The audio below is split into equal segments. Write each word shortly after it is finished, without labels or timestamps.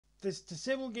This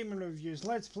Disabled Gaming Reviews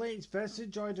Let's Play is best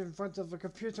enjoyed in front of a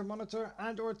computer monitor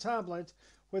and or tablet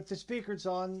with the speakers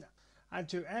on, and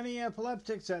to any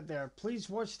epileptics out there, please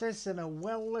watch this in a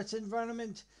well-lit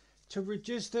environment to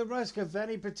reduce the risk of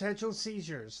any potential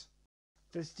seizures.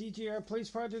 This DGR Plays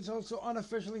part is also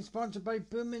unofficially sponsored by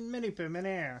Boom and Mini Boom in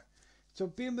Air. So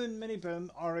Boom and Mini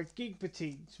Boom are a geek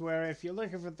boutiques where if you're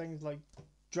looking for things like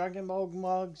Dragon Ball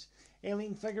mugs,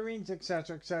 alien figurines,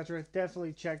 etc.,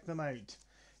 definitely check them out.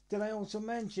 Did I also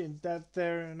mention that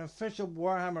they're an official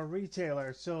Warhammer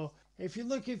retailer, so if you're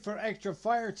looking for extra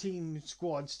fire team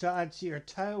squads to add to your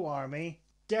Tau army,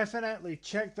 definitely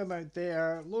check them out. They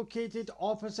are located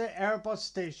opposite Airbus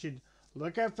Station.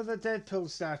 Look out for the Deadpool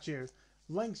statue.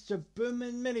 Links to Boom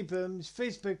and Mini Boom's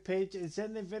Facebook page is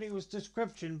in the video's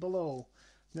description below.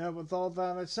 Now with all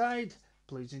that aside,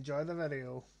 please enjoy the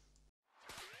video.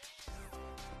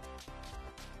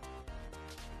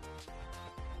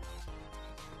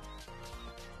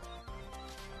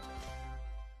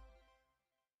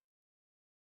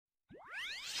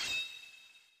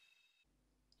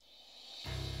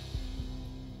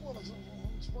 What is up,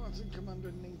 everyone? Spartan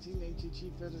Commander 1980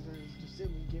 Chief Editor of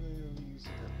Disabled Gaming Reviews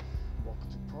here. Welcome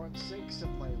to part 6 of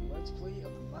my Let's Play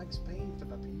of Max Payne for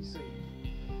the PC.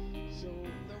 So,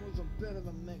 there was a bit of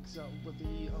a mix-up with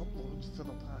the uploads for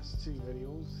the past two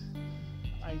videos.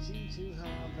 I seem to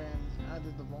have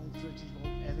added the wrong footage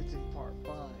while editing part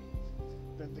 5.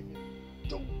 Then thinking,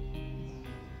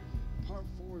 part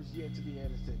 4 is yet to be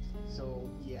edited. So,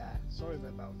 yeah, sorry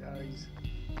about that, guys.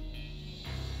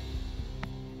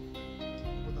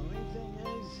 But the main thing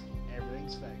is,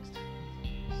 everything's fixed.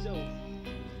 So,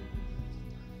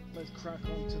 let's crack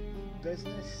on to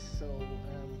business. So,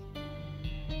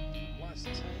 last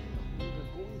time we were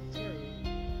going through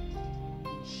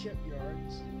the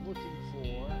shipyards looking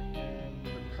for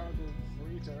the cargo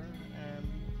freighter,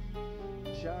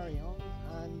 Charion,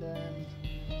 and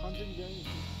hunting down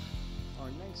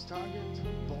our next target,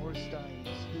 Boris Steins,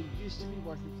 who used to be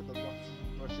working for the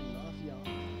Russian Mafia,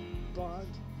 but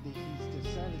he's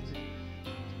decided to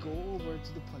go over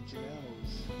to the punching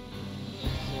arrows.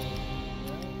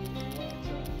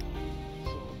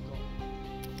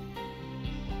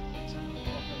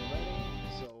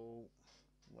 So,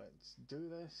 let's do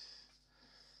this.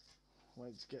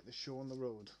 Let's get the show on the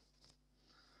road.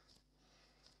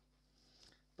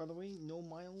 By the way, no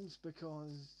miles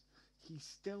because he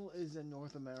still is in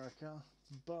North America,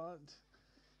 but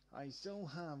I still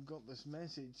have got this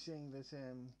message saying that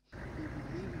he'll be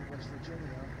leaving West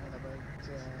Virginia in about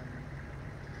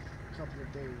a couple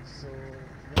of days, so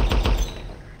yeah.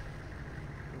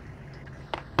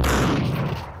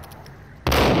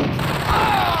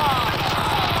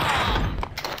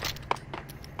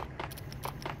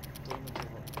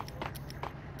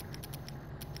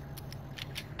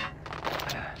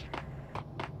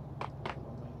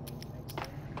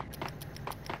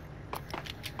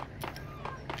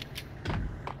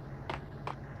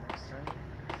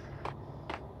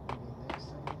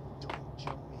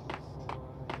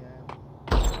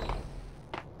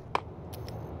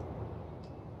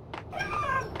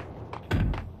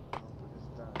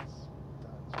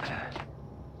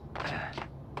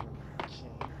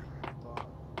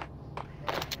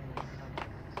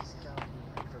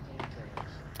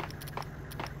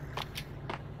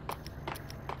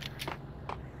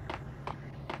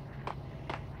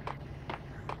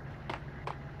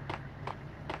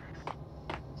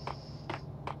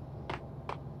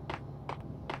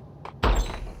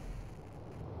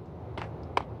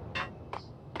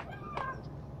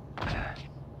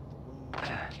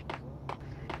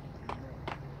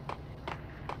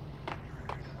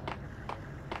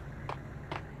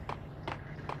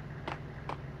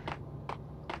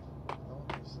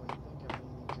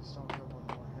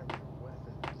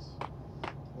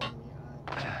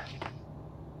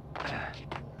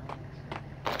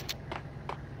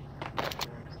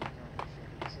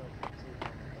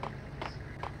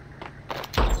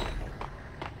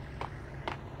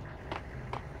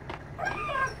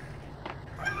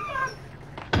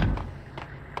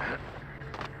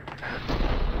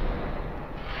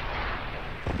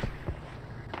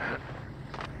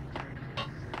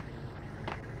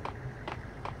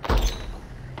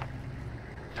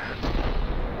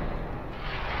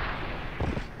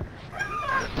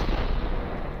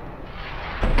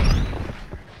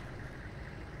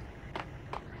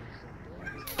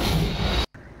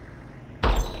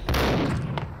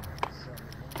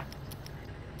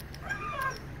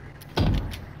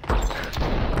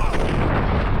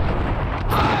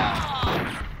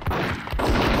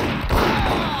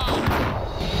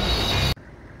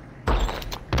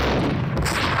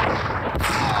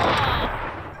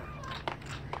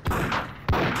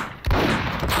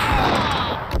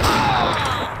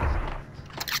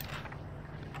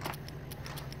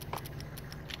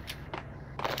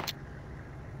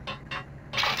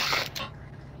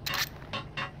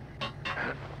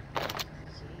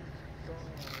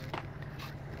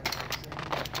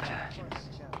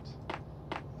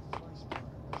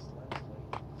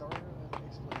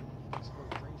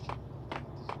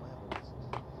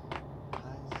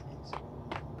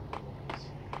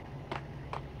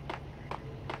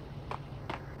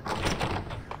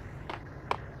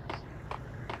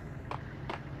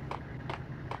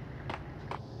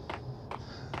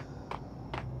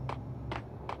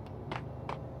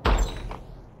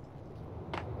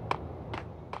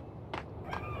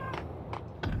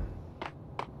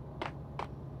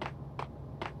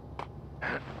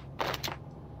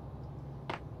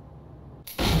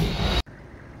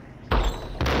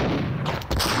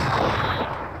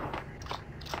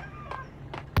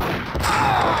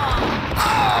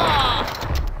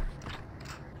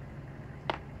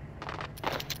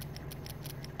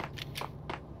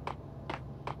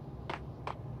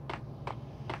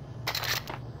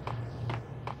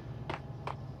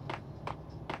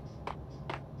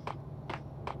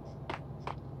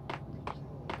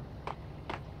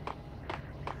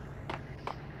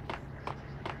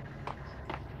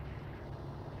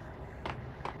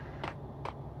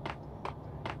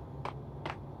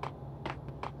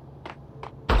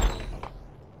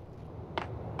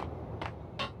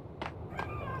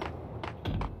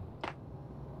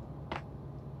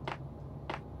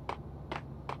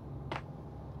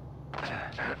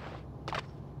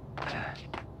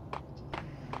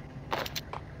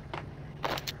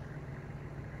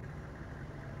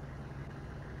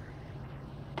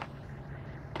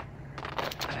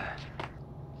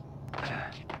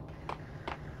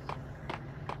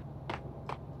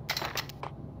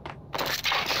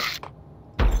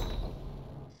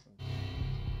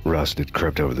 Rust had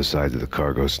crept over the sides of the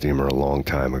cargo steamer a long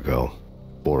time ago.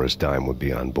 Boris Dime would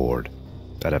be on board.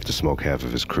 I'd have to smoke half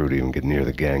of his crew to even get near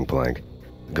the gangplank.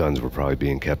 The guns were probably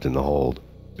being kept in the hold,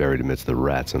 buried amidst the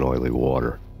rats and oily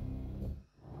water.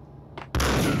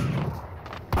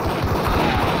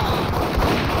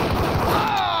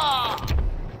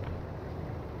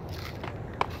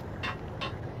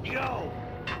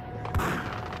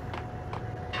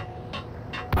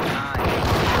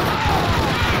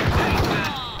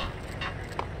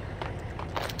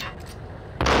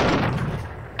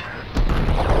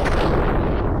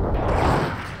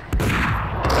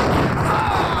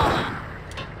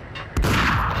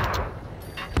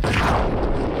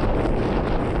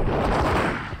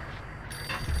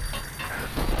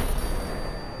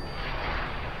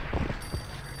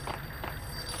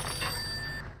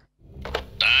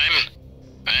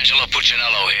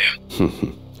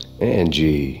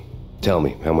 Angie, tell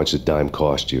me, how much did Dime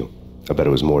cost you? I bet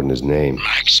it was more than his name.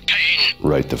 Max Payne.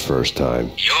 Right the first time.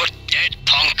 You're dead,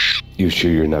 punk. You sure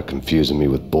you're not confusing me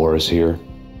with Boris here?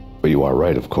 But you are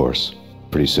right, of course.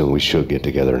 Pretty soon we should get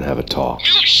together and have a talk.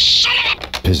 You son of a...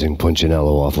 Pissing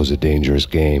Punchinello off was a dangerous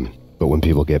game, but when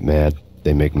people get mad,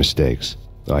 they make mistakes.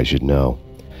 I should know.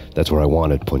 That's where I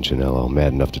wanted Punchinello,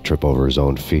 mad enough to trip over his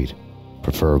own feet,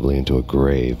 preferably into a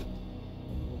grave.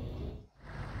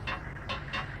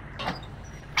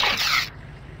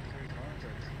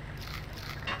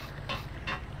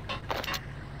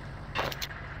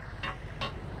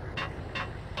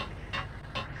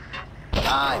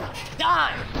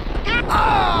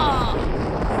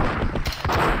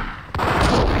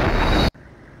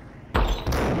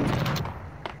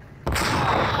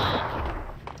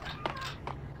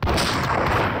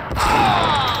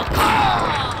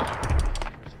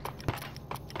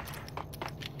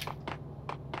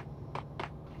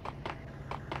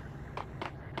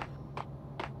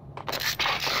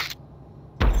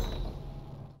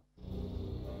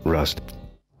 Rust.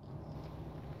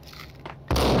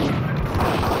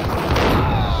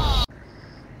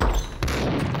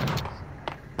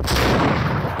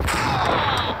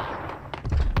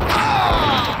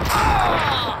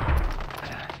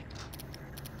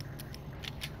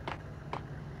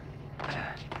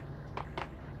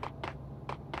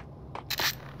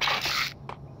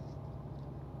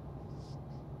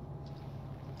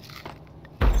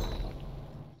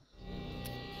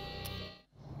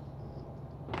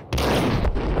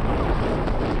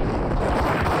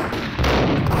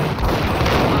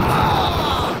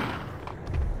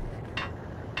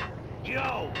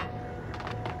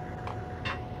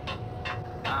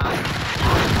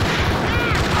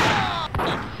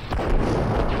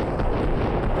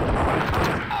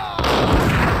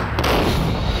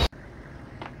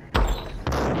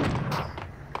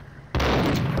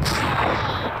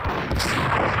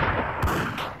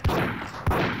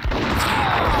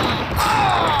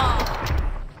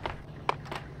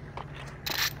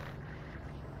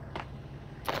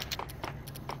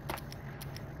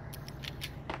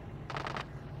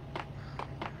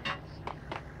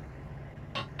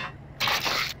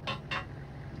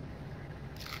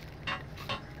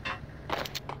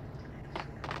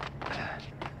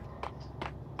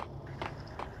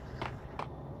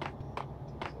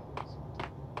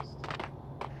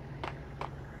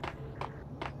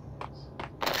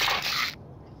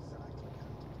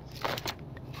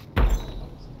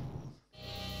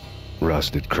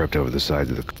 Rust had crept over the sides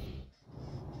of the...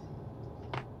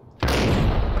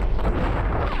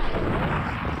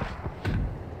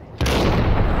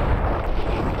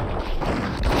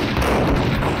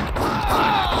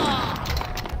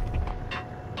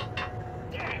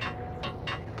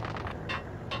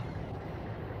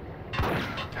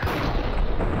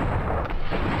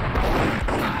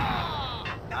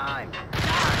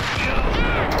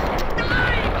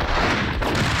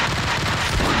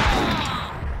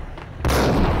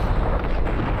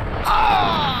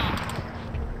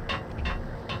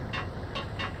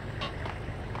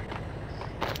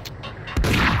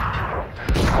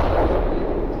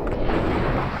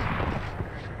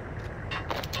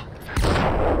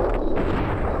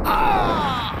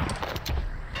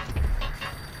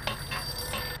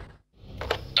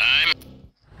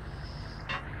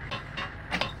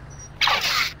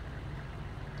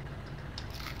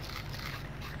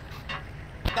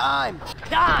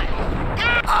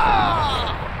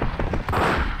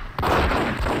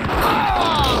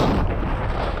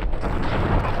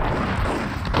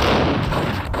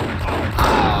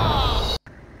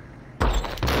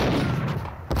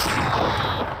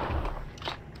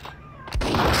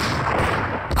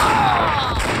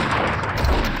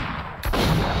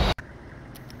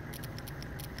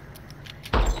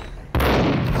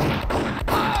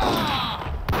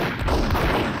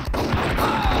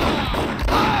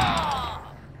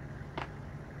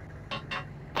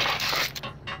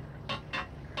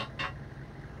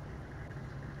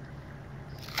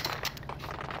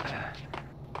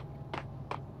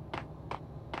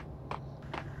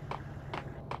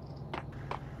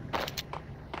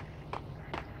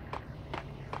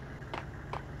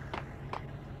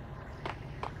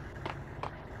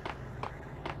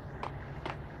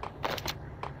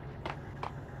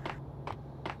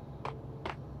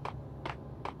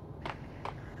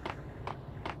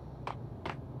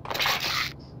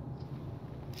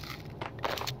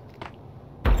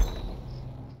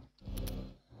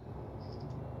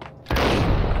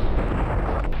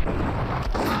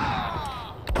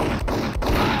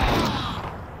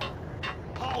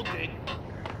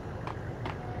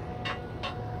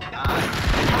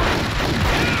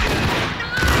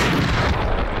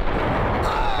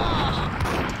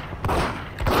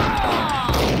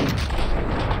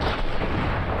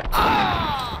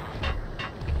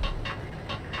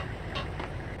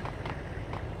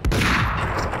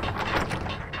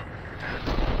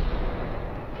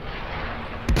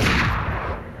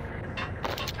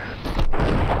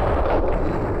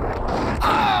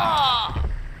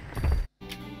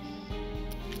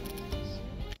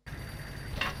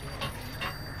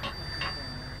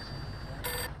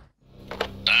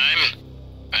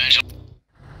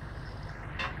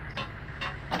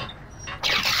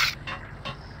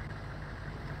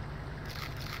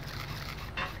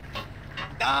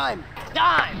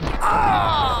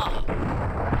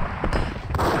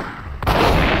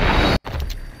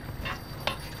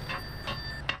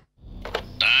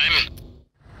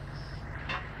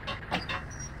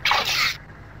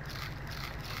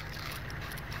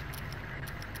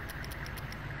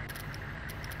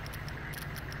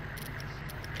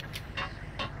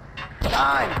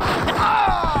 time!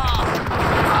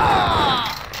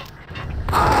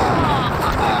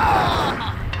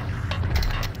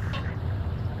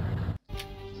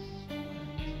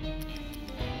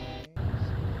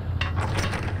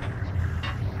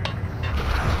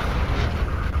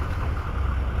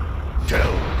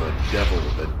 Tell the devil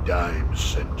that Dime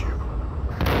sent you.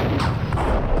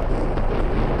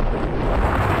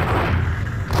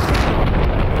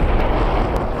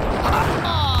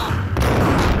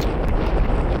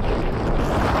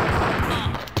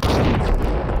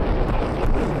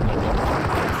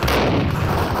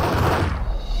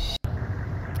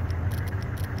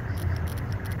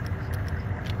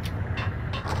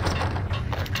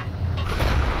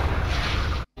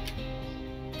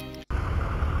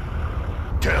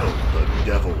 Tell the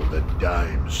devil that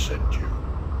Dime sent you.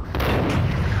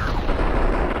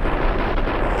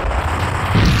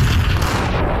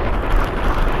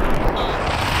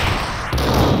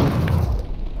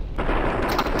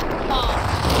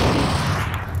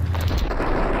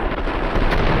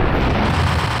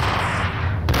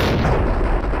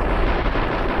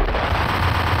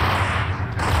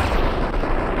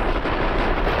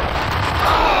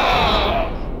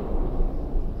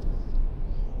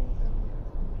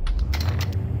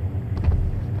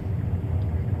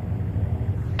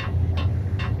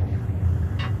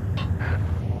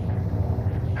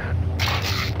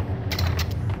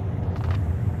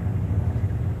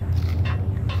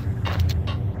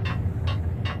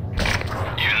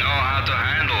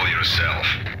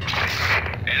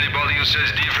 Anybody who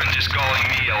says different is calling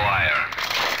me a liar.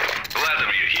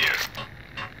 Vladimir here.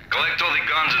 Collect all the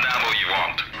guns and ammo you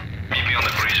want. Meet me on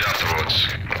the bridge afterwards.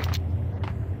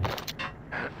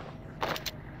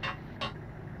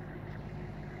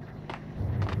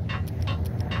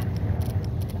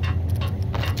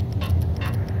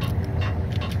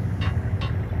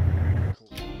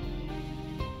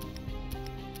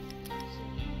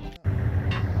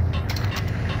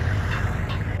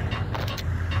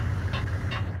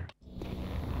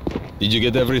 Did you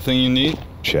get everything you need?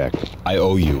 Check. I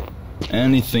owe you.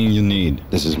 Anything you need.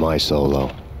 This is my solo.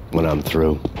 When I'm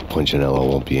through, Punchinello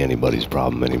won't be anybody's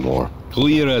problem anymore.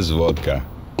 Clear as vodka.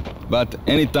 But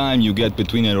anytime you get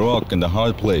between a rock and a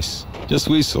hard place, just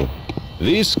whistle.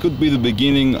 This could be the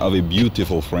beginning of a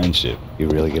beautiful friendship. You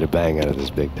really get a bang out of this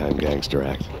big-time gangster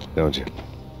act, don't you?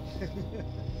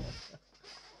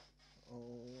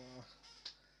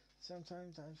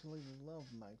 Sometimes I actually love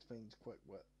Max Payne's quick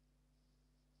wit.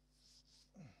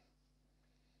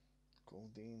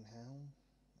 Goldine Helm.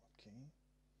 Okay.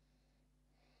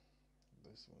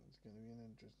 This one's going to be an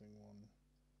interesting one.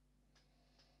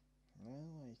 Well,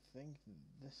 I think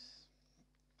this...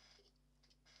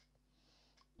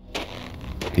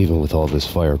 Even with all this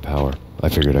firepower, I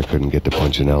figured I couldn't get to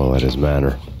Punchinello at his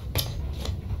manor.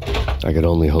 I could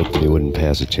only hope that he wouldn't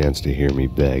pass a chance to hear me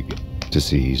beg to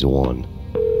see he's won.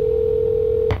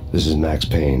 This is Max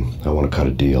Payne. I want to cut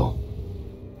a deal.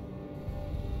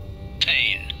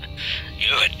 Payne,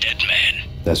 you're a dead man.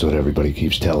 That's what everybody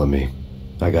keeps telling me.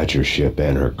 I got your ship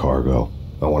and her cargo.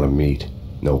 I want to meet.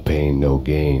 No pain, no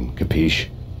gain. Capiche?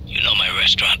 You know my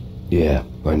restaurant? Yeah,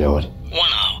 I know it. 1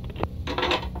 hour.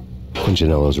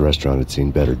 Punchinello's restaurant had seen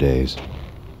better days.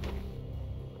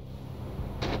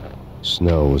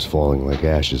 Snow was falling like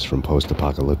ashes from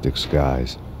post-apocalyptic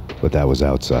skies, but that was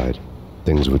outside.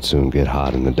 Things would soon get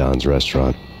hot in the Don's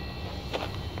restaurant.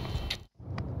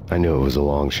 I knew it was a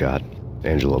long shot,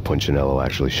 Angelo Punchinello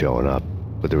actually showing up,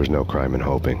 but there was no crime in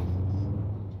hoping.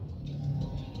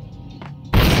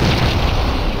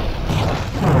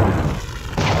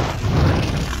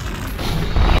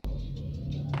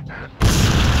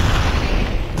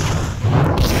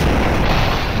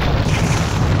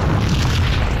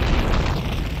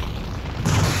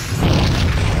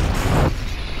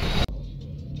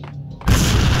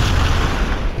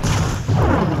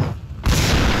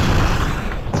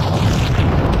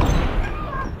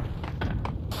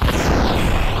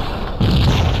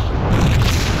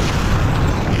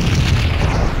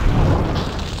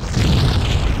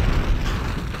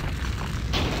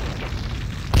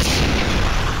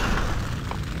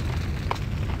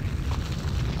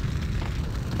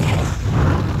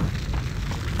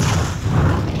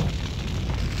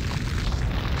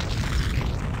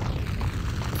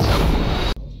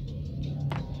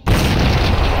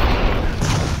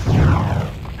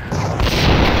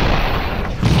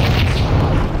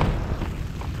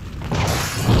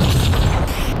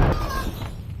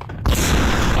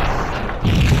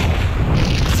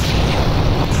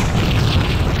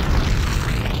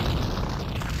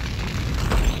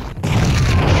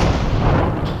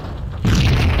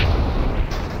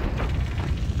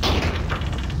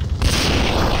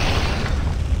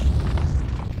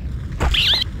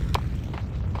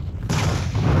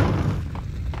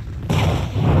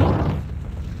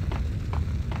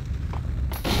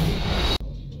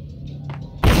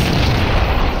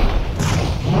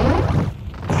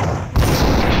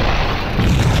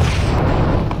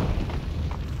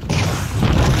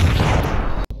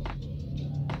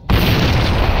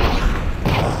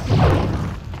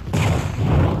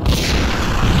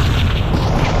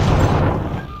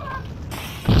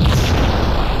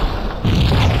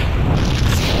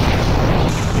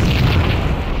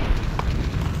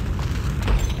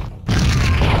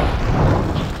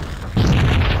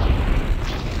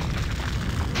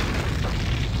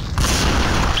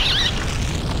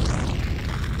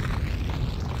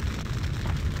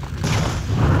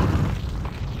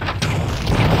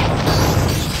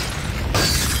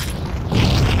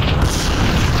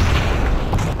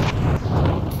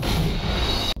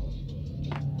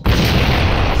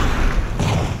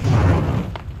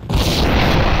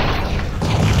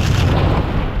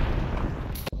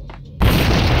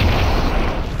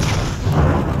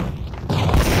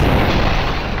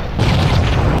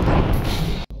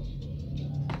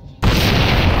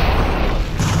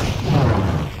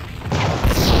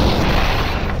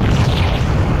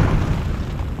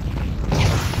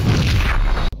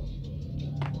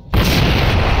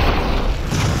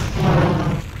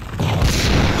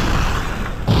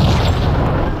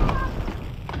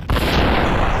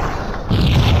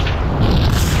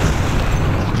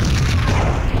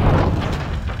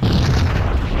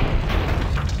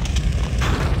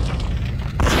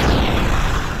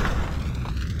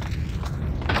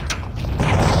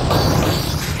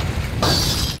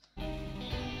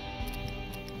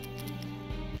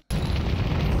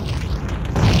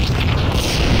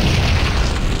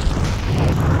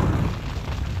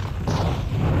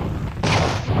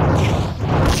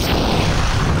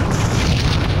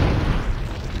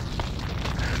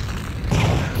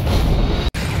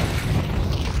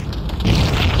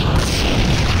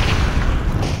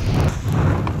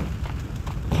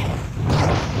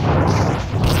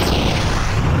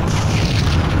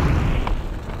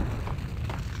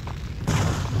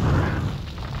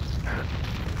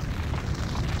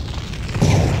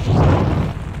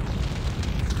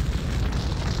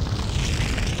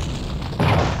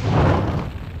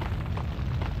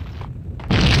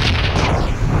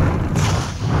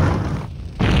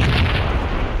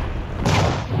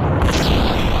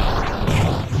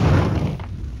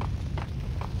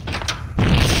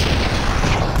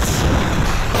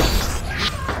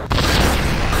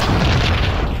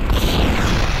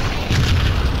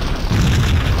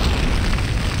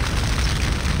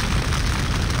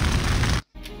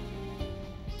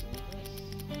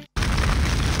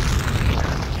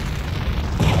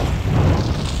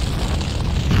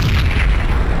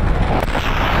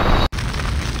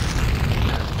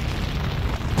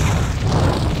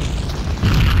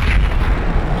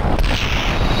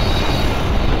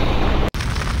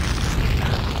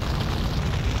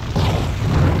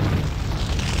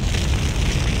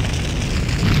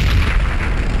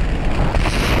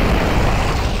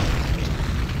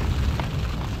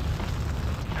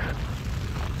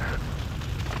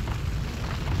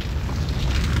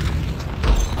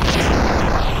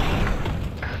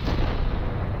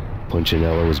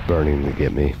 Punchinello was burning to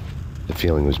get me. The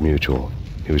feeling was mutual.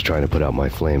 He was trying to put out my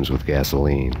flames with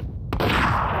gasoline.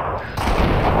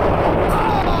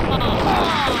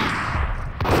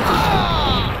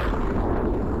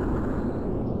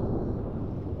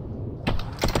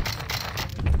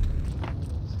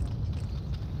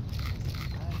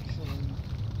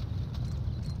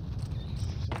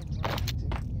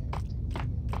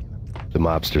 The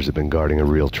mobsters have been guarding a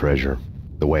real treasure.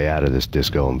 The way out of this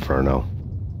disco inferno.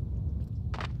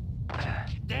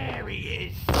 There he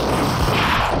is.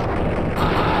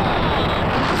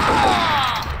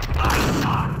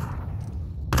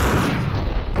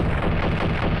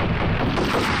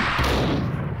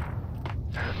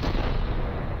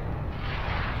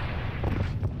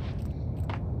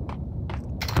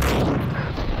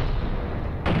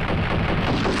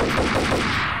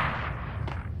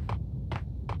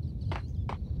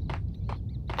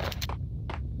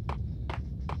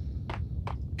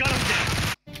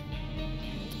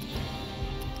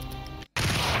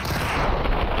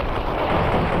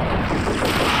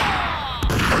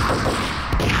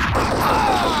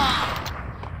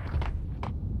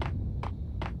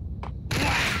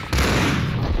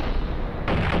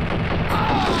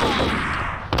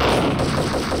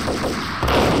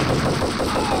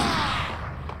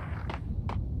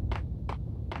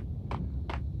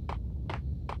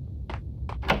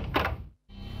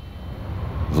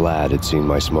 Vlad had seen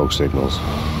my smoke signals.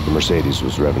 The Mercedes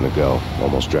was revving to go,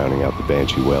 almost drowning out the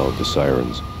banshee wail of the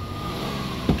sirens.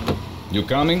 You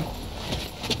coming?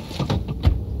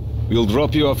 We'll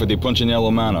drop you off at the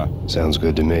Punchinello Manor. Sounds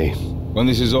good to me. When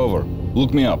this is over,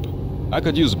 look me up. I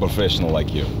could use a professional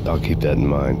like you. I'll keep that in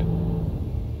mind.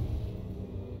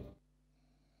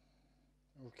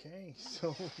 Okay,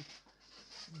 so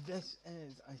this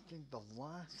is, I think, the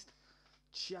last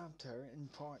chapter in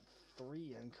part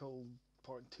 3 and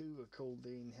part 2 of Cold Day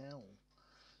in Hell.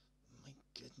 My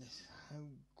goodness, how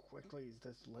quickly is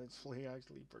this Let's Play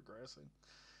actually progressing?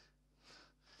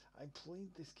 I played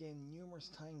this game numerous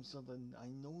times so that I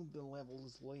know the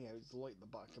level's layouts like the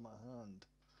back of my hand,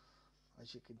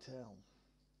 as you can tell.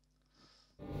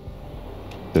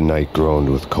 The night groaned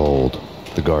with cold.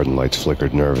 The garden lights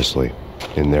flickered nervously.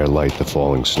 In their light, the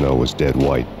falling snow was dead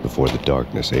white before the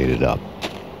darkness ate it up.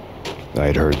 I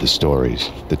had heard the stories.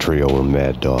 The trio were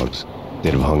mad dogs.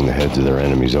 They'd have hung the heads of their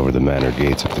enemies over the manor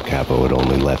gates if the capo had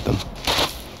only let them.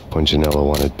 Punchinello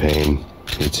wanted pain.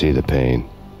 He'd see the pain.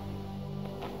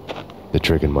 The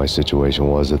trick in my situation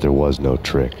was that there was no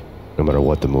trick, no matter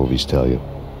what the movies tell you.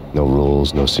 No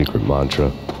rules, no secret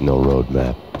mantra, no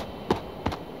roadmap.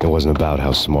 It wasn't about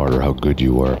how smart or how good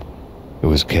you were. It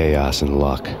was chaos and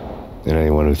luck, and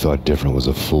anyone who thought different was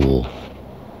a fool.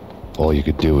 All you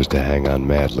could do was to hang on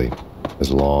madly,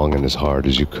 as long and as hard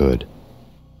as you could.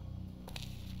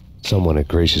 Someone had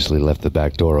graciously left the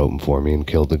back door open for me and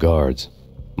killed the guards.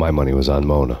 My money was on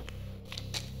Mona.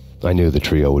 I knew the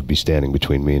trio would be standing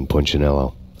between me and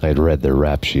Punchinello. I had read their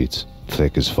rap sheets,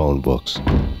 thick as phone books.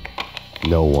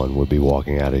 No one would be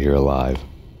walking out of here alive.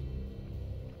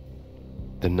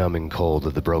 The numbing cold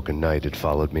of the broken night had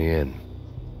followed me in.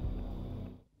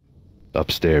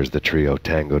 Upstairs, the trio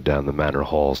tangoed down the manor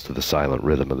halls to the silent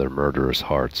rhythm of their murderous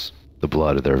hearts. The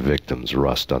blood of their victims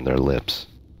rust on their lips.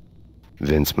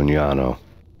 Vince Mugnano,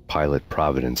 Pilot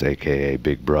Providence, a.k.a.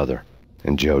 Big Brother,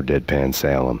 and Joe Deadpan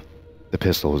Salem. The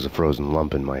pistol was a frozen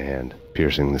lump in my hand,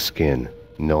 piercing the skin,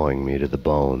 gnawing me to the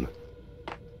bone.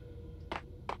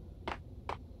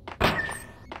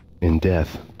 In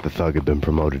death, the thug had been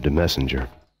promoted to messenger.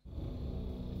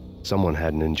 Someone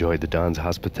hadn't enjoyed the Don's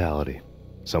hospitality.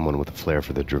 Someone with a flair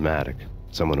for the dramatic.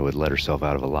 Someone who had let herself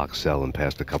out of a locked cell and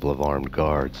past a couple of armed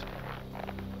guards.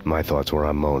 My thoughts were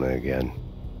on Mona again.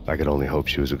 I could only hope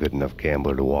she was a good enough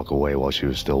gambler to walk away while she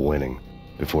was still winning,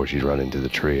 before she'd run into the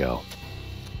trio.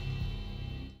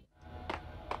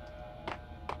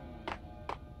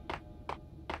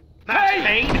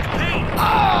 Hey!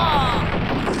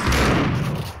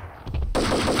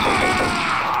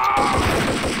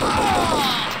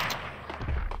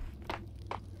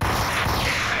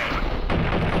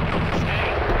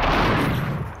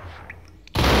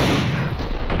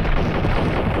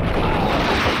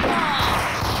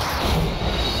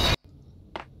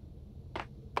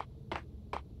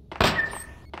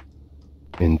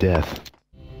 In death,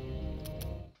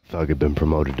 Thug had been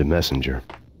promoted to messenger.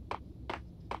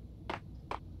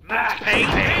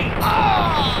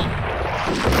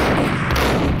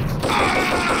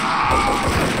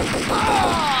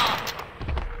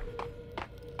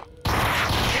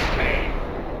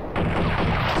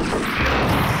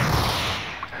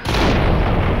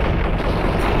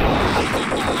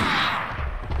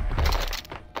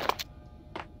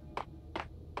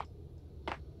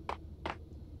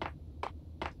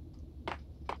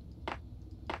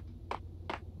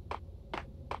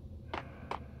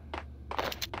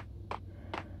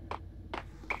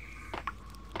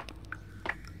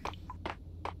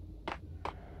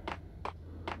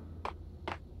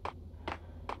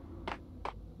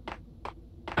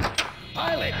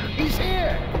 Pilot, he's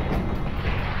here!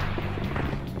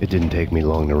 It didn't take me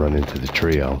long to run into the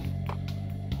trio.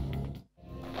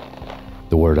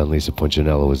 The word on Lisa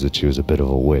Punchinello was that she was a bit of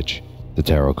a witch. The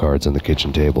tarot cards on the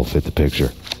kitchen table fit the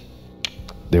picture.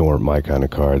 They weren't my kind of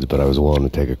cards, but I was willing to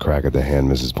take a crack at the hand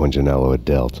Mrs. Punchinello had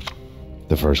dealt.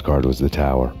 The first card was the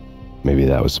Tower. Maybe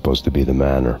that was supposed to be the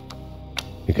manor.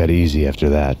 It got easy after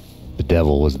that. The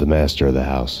devil was the master of the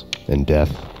house, and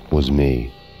death was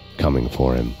me, coming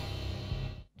for him.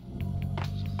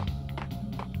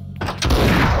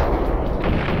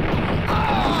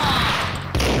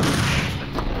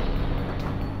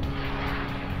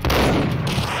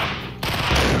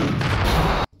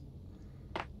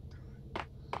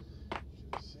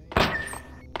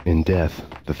 In death,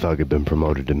 the thug had been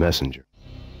promoted to messenger.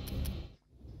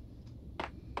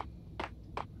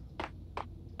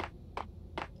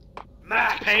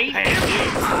 Max Payne!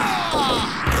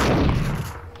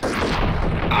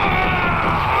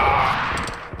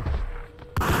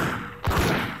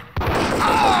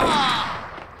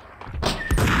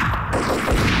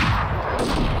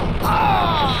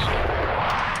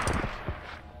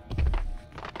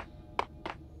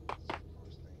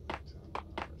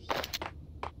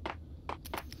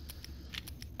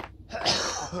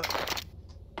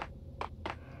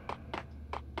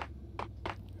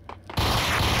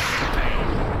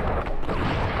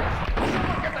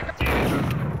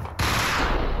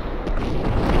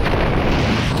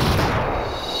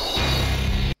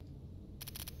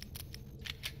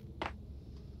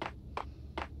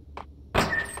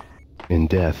 In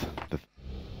death, the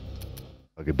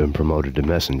thug had been promoted to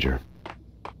messenger.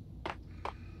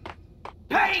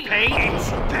 Payne! Payne! It's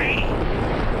Payne!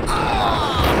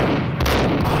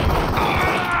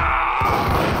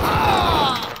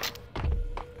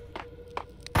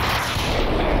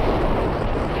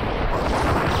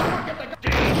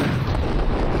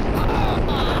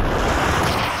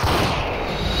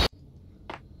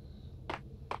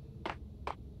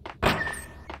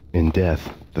 In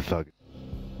death, the thug had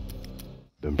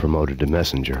been promoted to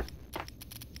messenger.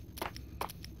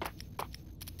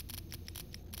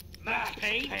 Max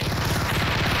Payne! It's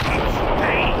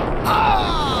Payne!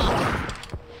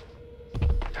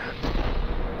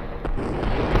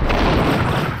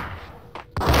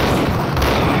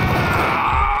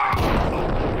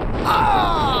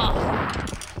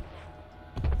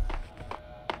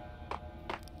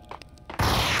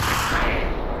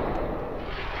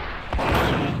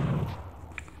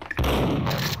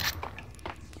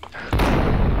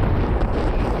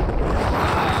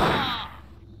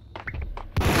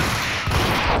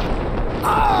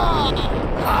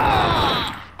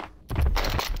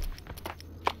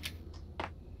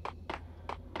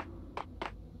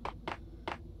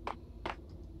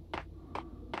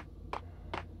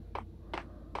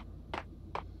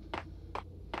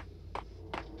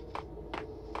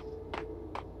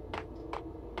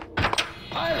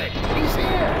 Pilot, he's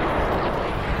here!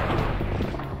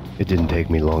 It didn't take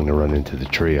me long to run into the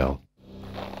trio.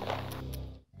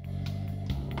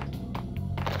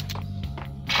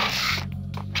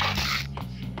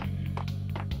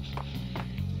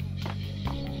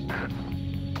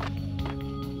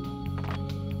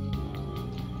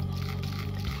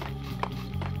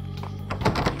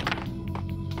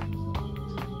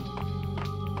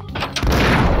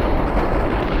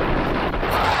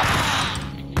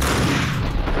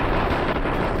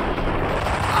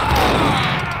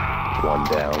 One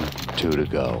down, two to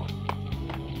go.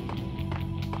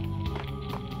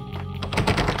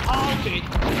 Halted!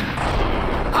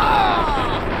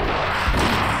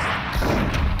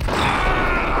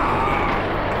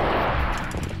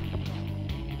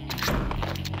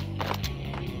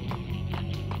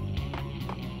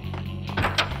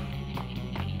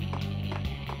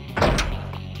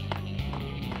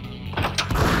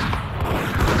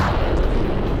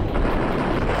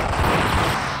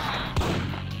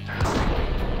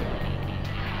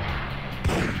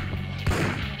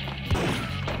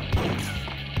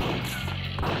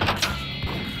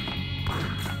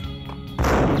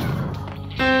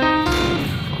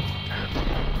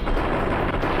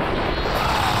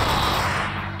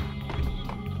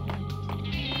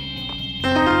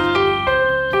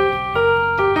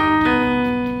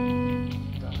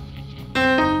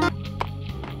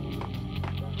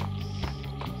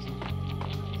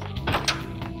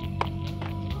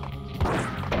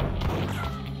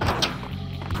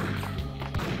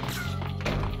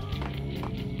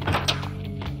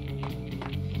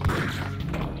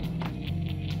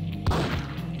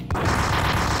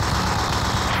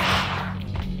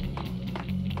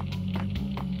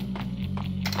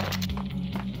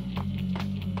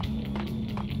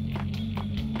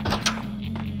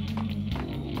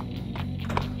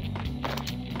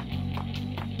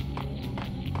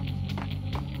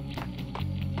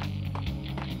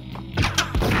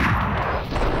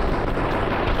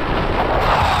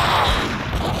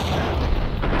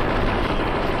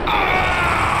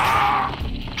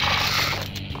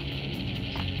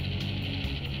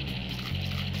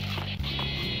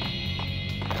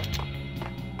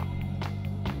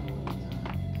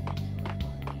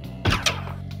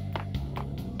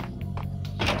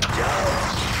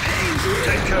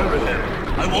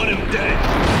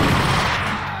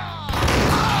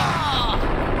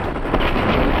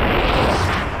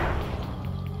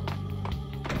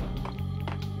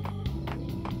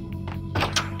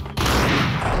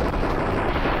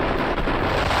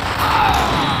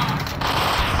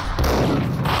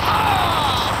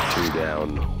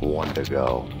 one to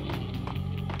go.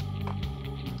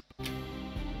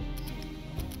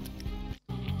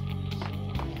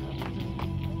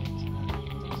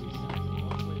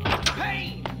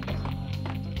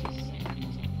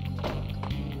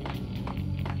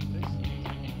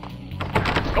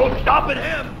 No stopping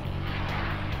him!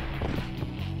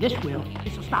 This will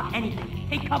stop anything.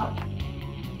 Take cover.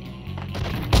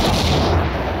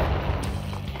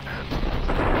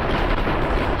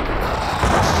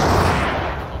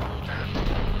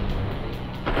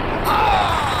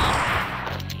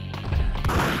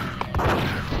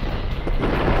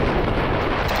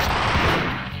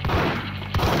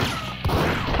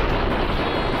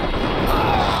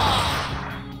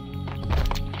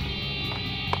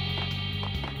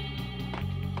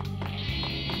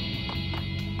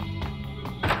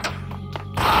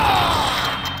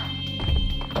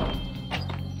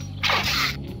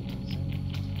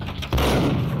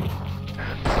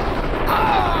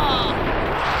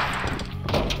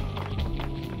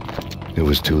 It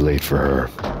was too late for her.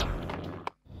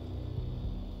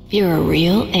 You're a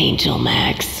real angel,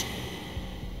 Max.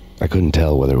 I couldn't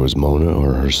tell whether it was Mona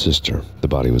or her sister. The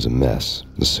body was a mess.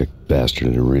 The sick bastard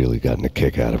had really gotten a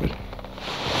kick out of it.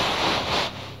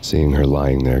 Seeing her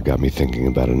lying there got me thinking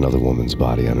about another woman's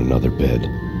body on another bed.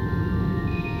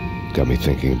 Got me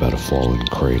thinking about a fallen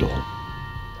cradle.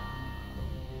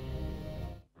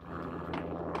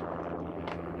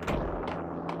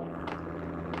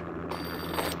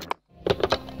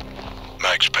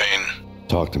 Max Payne,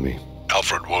 Talk to me.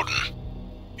 Alfred Woden.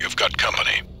 You've got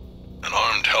company. An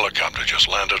armed helicopter just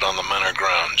landed on the manor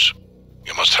grounds.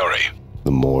 You must hurry.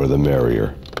 The more the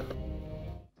merrier.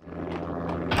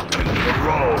 Into the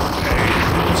road, Payne.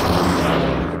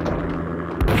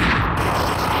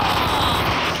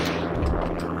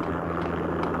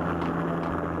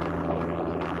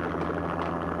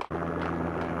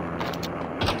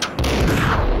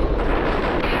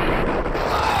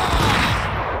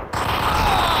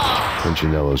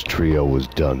 Punchinello's trio was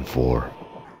done for.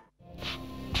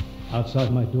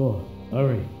 Outside my door.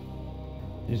 Hurry.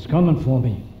 He's coming for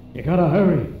me. You gotta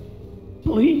hurry.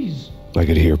 Please. I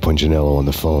could hear Punchinello on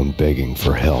the phone begging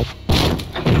for help.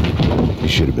 He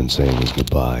should have been saying his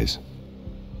goodbyes.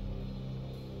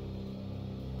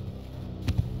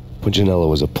 Punchinello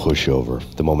was a pushover.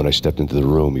 The moment I stepped into the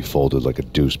room, he folded like a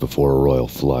deuce before a royal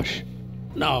flush.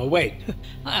 No, wait.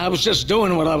 I was just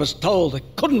doing what I was told. I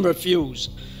couldn't refuse.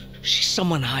 She's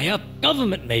someone high up.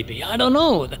 Government, maybe. I don't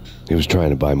know. He was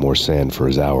trying to buy more sand for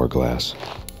his hourglass.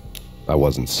 I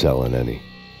wasn't selling any.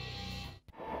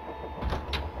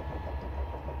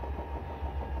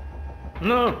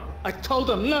 No, I told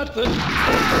him nothing.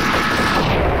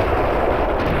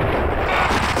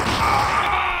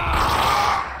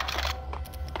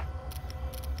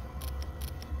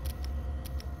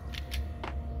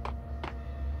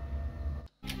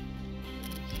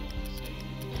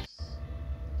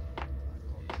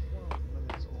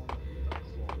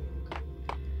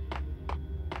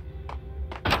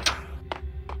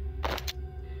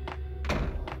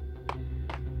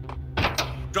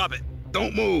 Drop it.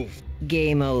 Don't move.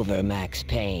 Game over, Max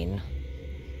Payne.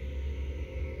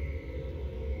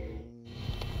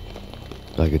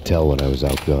 I could tell when I was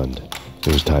outgunned. It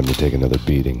was time to take another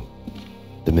beating.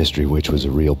 The mystery witch was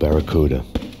a real barracuda.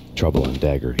 Trouble on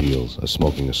dagger heels, a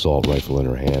smoking assault rifle in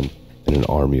her hand, and an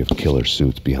army of killer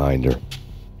suits behind her.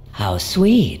 How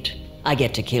sweet. I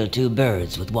get to kill two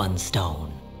birds with one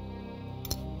stone.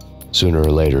 Sooner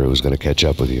or later, it was going to catch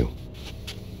up with you.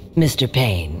 Mr.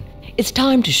 Payne, it's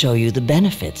time to show you the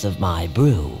benefits of my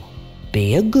brew.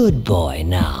 Be a good boy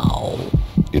now.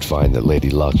 You'd find that Lady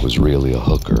Luck was really a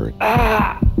hooker.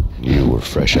 You were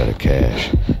fresh out of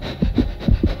cash.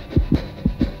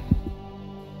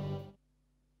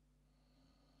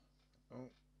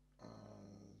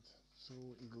 So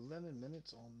 11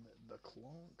 minutes on the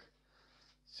clock.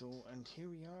 So, and here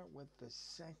we are with the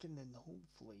second and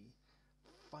hopefully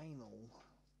final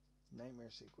nightmare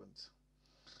sequence.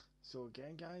 So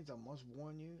again, guys, I must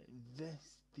warn you, this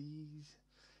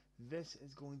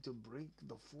is going to break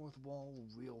the fourth wall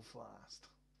real fast.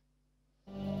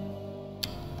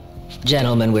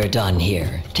 Gentlemen, we're done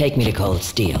here. Take me to Cold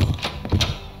Steel.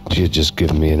 She had just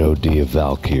given me an OD of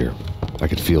Valkyr. I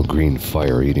could feel green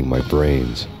fire eating my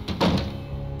brains.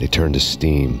 They turned to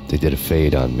steam. They did a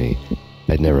fade on me.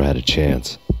 I'd never had a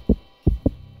chance.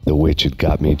 The witch had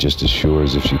got me just as sure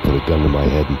as if she put a gun to my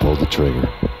head and pulled the trigger.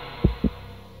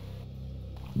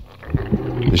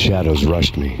 The shadows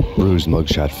rushed me, bruised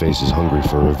mugshot faces hungry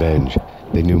for revenge.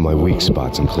 They knew my weak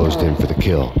spots and closed in for the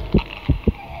kill.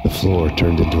 The floor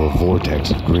turned into a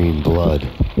vortex of green blood.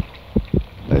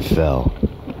 I fell.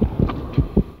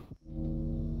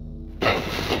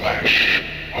 flesh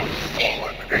of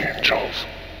fallen angels.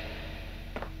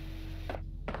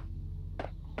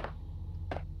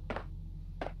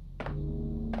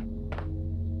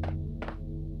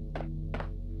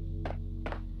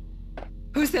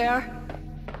 Who's there?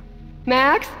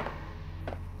 Max?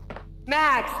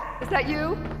 Max, is that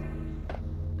you?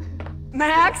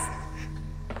 Max?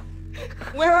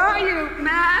 Where are you,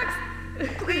 Max?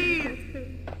 Please.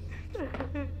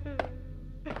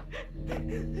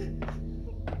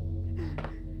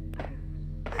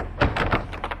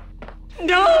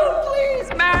 No, please,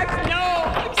 Max, no.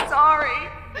 I'm sorry.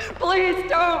 Please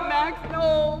don't, Max,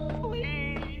 no.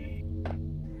 Please.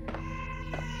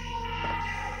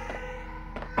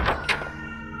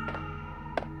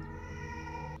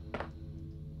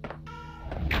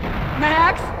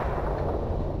 Max?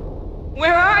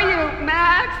 Where are you,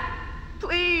 Max?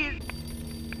 Please.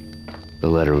 The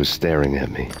letter was staring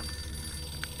at me.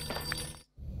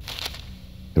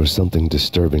 There was something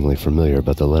disturbingly familiar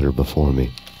about the letter before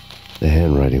me. The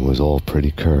handwriting was all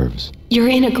pretty curves. You're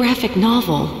in a graphic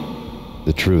novel.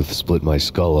 The truth split my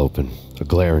skull open, a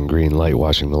glaring green light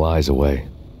washing the lies away.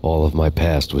 All of my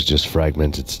past was just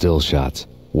fragmented still shots,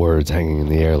 words hanging in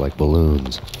the air like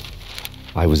balloons.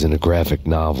 I was in a graphic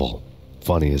novel.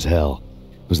 Funny as hell.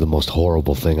 It was the most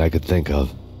horrible thing I could think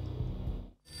of.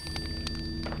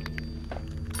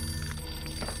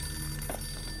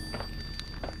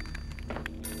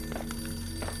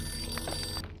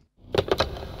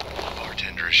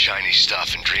 Bartender is shiny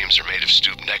stuff and dreams are made of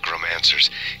stooped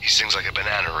necromancers. He sings like a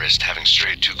banana wrist, having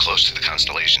strayed too close to the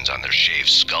constellations on their shaved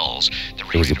skulls.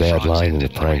 There was a bad line in the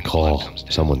prank call.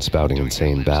 Someone spouting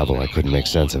insane babble. I couldn't make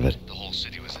sense of it.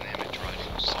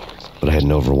 But I had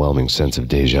an overwhelming sense of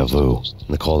déjà vu, and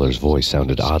the caller's voice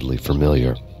sounded oddly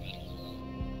familiar.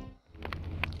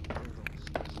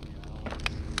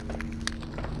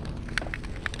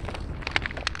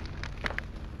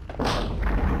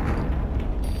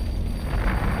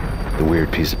 The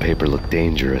weird piece of paper looked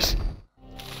dangerous.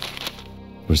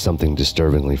 There was something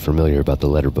disturbingly familiar about the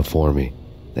letter before me.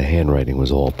 The handwriting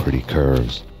was all pretty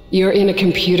curves. You're in a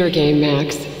computer game,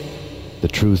 Max. The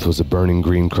truth was a burning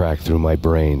green crack through my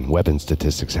brain, weapon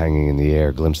statistics hanging in the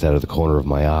air, glimpsed out of the corner of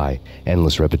my eye,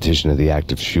 endless repetition of the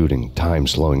act of shooting, time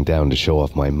slowing down to show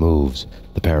off my moves,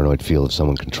 the paranoid feel of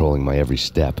someone controlling my every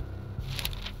step.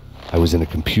 I was in a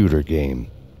computer game.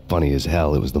 Funny as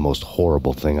hell, it was the most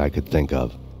horrible thing I could think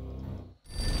of.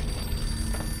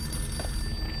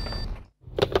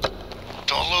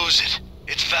 Don't lose it.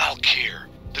 It's Valk here.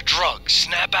 The drug.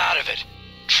 Snap out of it.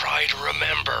 Try to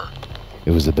remember. It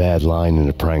was a bad line in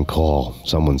a prank call,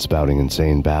 someone spouting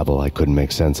insane babble. I couldn't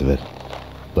make sense of it.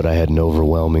 But I had an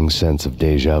overwhelming sense of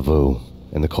déjà vu,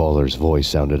 and the caller's voice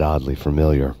sounded oddly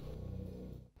familiar.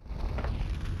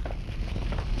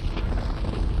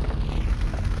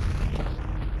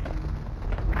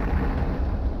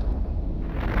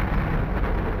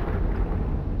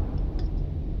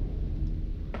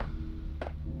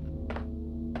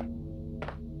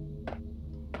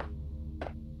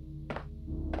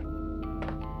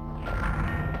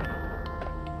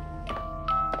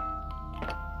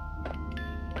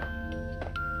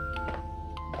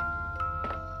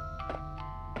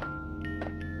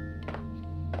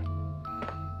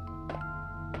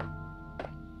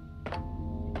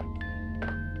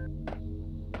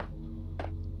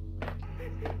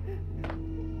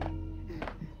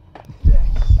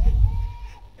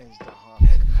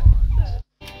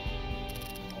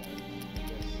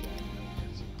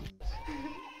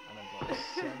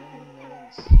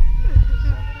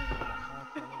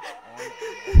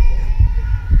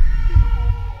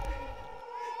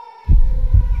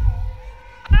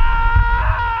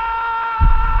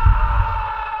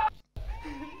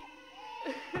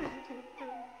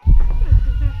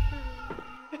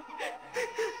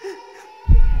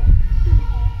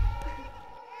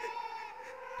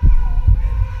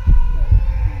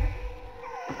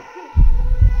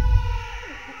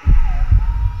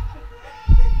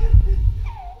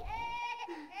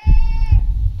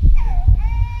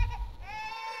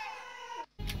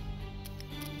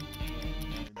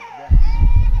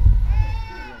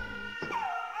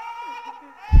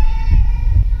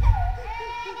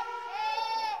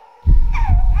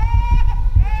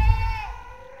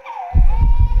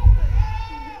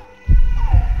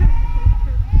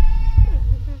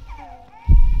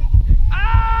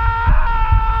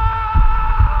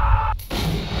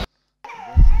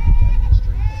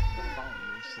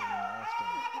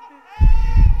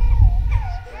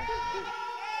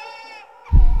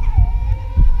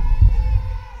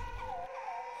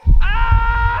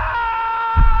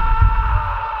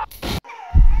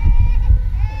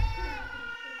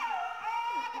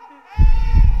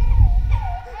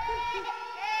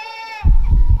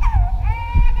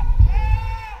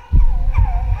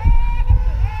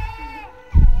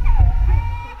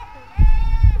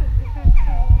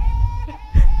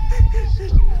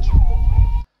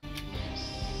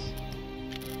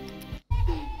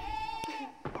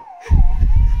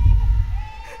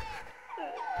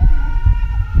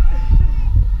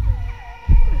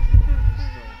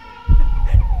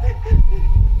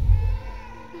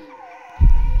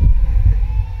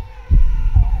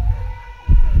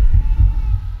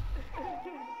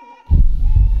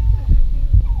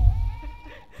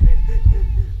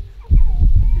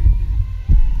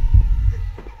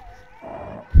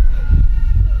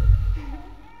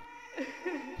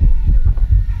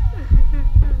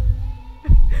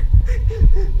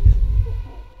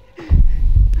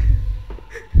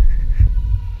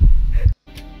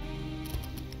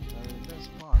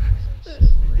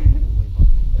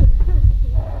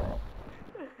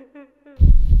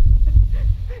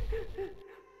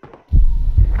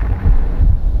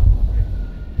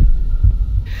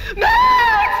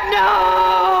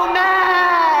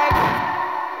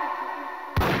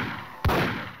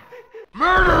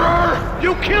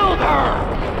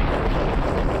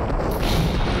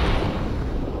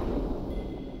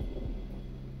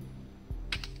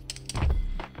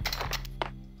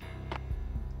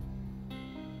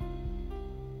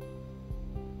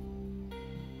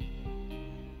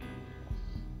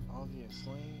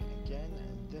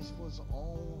 this was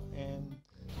all in...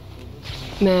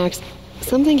 Max,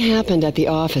 something happened at the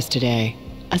office today.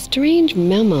 A strange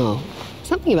memo.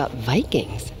 Something about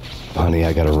Vikings. Honey,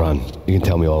 I gotta run. You can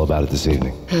tell me all about it this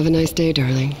evening. Have a nice day,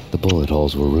 darling. The bullet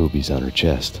holes were rubies on her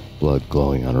chest, blood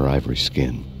glowing on her ivory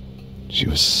skin. She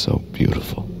was so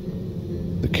beautiful.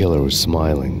 The killer was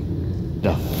smiling.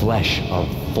 The flesh of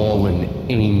fallen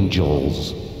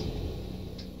angels.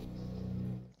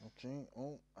 Okay,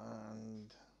 oh,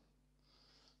 and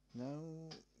now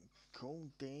Cold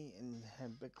Day and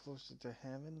Head Bit Closer to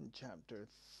Heaven, Chapter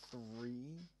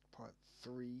 3, Part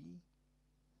 3.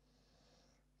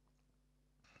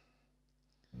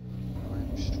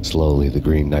 Slowly, the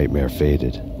green nightmare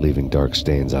faded, leaving dark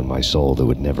stains on my soul that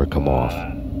would never come off.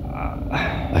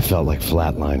 I felt like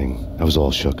flatlining. I was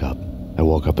all shook up. I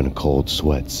woke up in a cold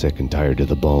sweat, sick and tired to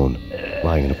the bone,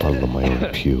 lying in a puddle of my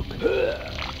own puke.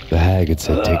 The hag had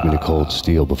said take me to Cold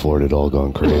Steel before it had all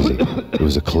gone crazy. It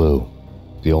was a clue,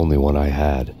 the only one I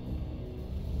had.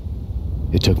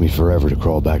 It took me forever to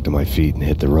crawl back to my feet and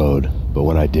hit the road, but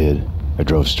when I did, I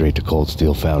drove straight to Cold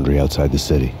Steel Foundry outside the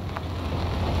city.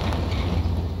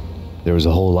 There was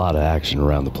a whole lot of action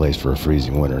around the place for a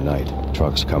freezing winter night.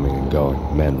 Trucks coming and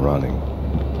going, men running.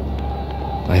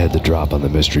 I had the drop on the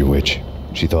mystery witch.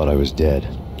 She thought I was dead.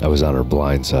 I was on her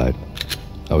blind side.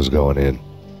 I was going in.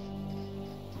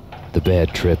 The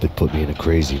bad trip had put me in a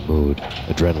crazy mood,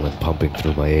 adrenaline pumping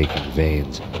through my aching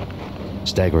veins.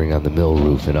 Staggering on the mill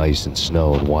roof in ice and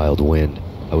snow and wild wind,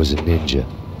 I was a ninja.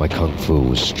 My kung fu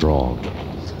was strong.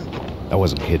 I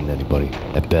wasn't kidding anybody.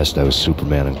 At best, I was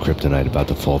Superman on kryptonite about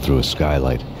to fall through a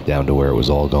skylight, down to where it was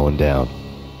all going down.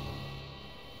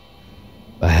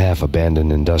 A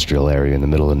half-abandoned industrial area in the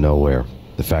middle of nowhere.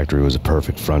 The factory was a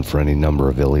perfect front for any number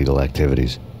of illegal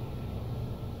activities.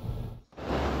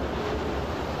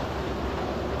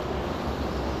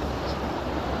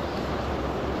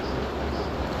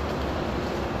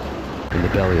 In the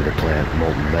belly of the plant,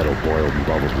 molten metal boiled and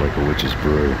bubbled like a witch's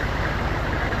brew.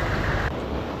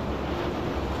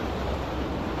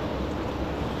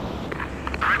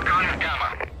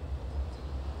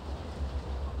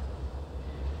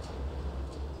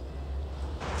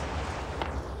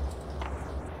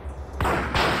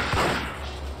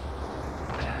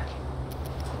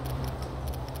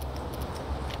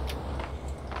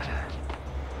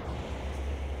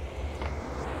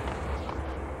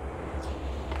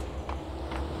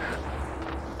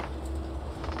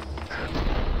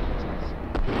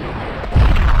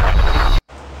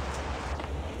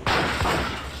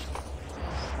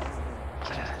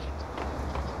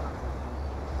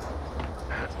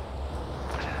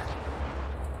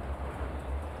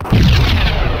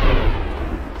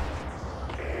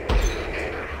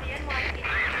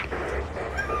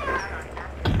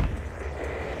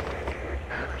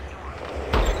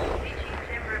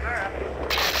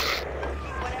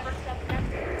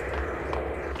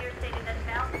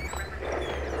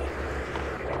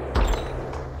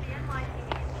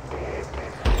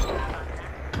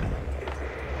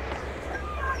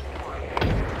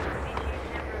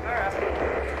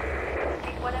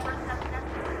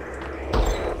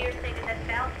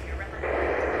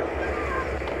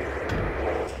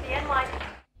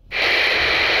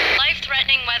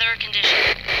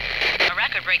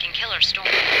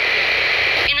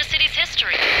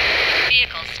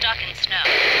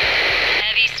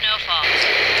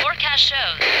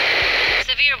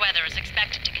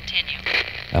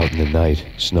 Out in the night,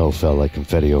 snow fell like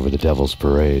confetti over the Devil's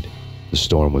Parade. The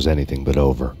storm was anything but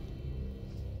over.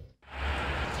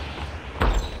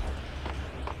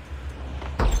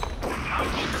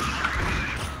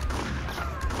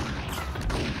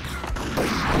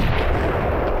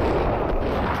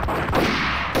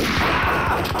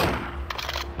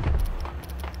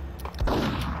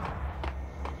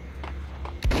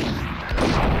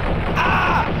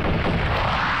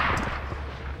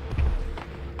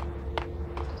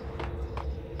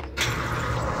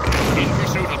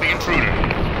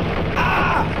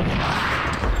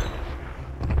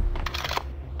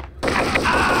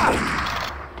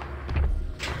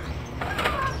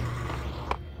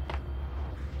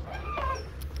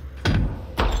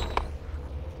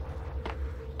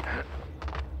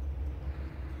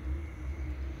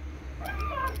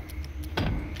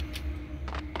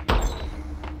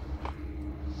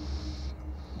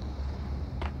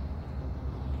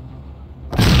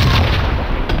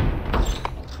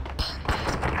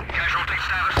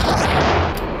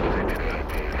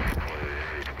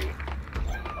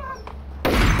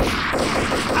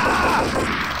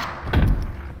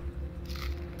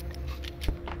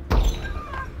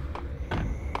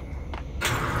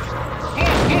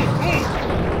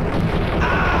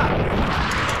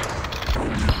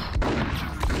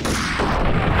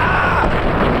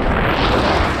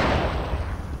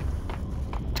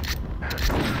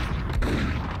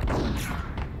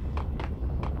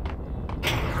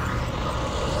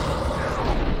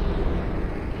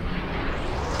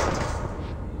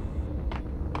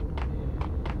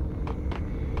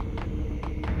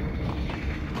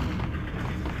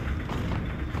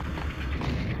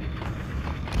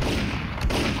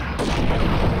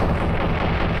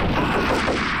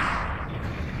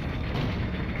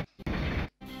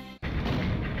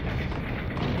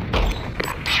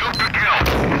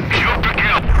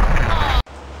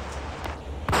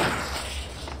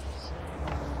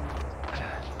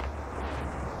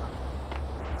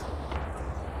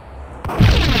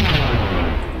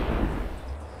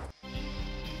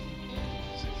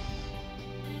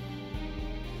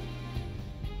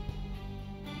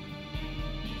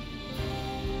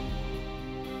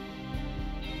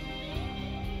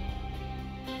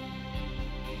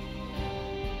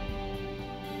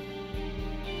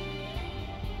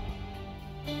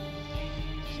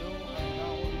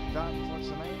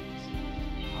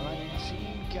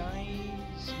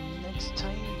 next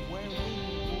time where we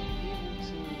will be able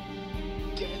to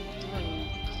get through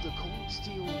the Cold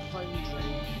Steel Foundry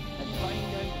and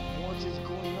find out what is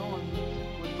going on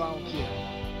with Valkyrie.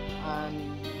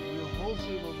 And we'll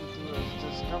hopefully be able to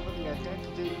discover the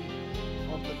identity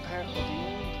of the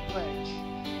old witch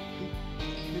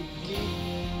who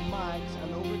gave Max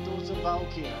an overdose of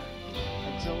Valkyrie.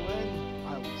 Until then,